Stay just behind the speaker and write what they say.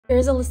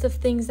Here's a list of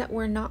things that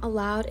were not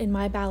allowed in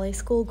my ballet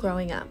school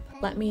growing up.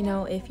 Let me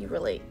know if you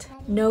relate.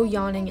 No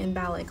yawning in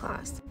ballet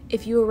class.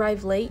 If you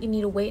arrive late, you need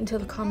to wait until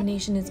the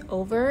combination is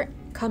over,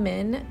 come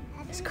in,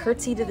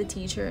 curtsy to the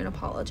teacher and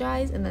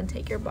apologize, and then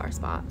take your bar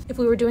spot. If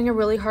we were doing a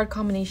really hard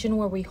combination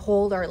where we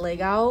hold our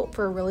leg out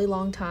for a really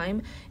long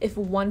time, if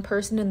one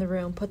person in the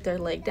room put their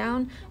leg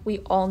down, we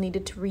all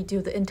needed to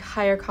redo the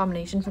entire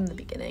combination from the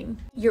beginning.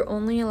 You're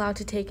only allowed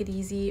to take it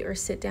easy or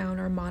sit down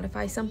or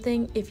modify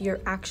something if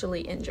you're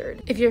actually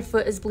injured. If your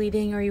foot is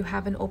bleeding or you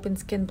have an open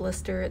skin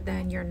blister,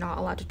 then you're not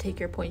allowed to take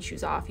your pointe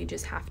shoes off. You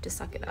just have to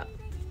suck it up.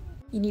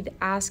 You need to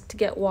ask to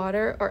get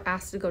water or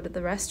ask to go to the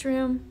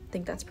restroom. I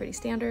think that's pretty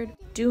standard.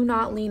 Do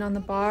not lean on the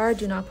bar.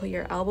 Do not put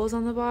your elbows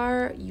on the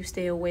bar. You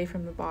stay away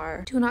from the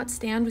bar. Do not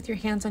stand with your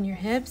hands on your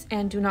hips,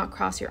 and do not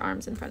cross your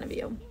arms in front of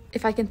you.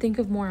 If I can think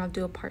of more, I'll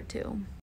do a part 2.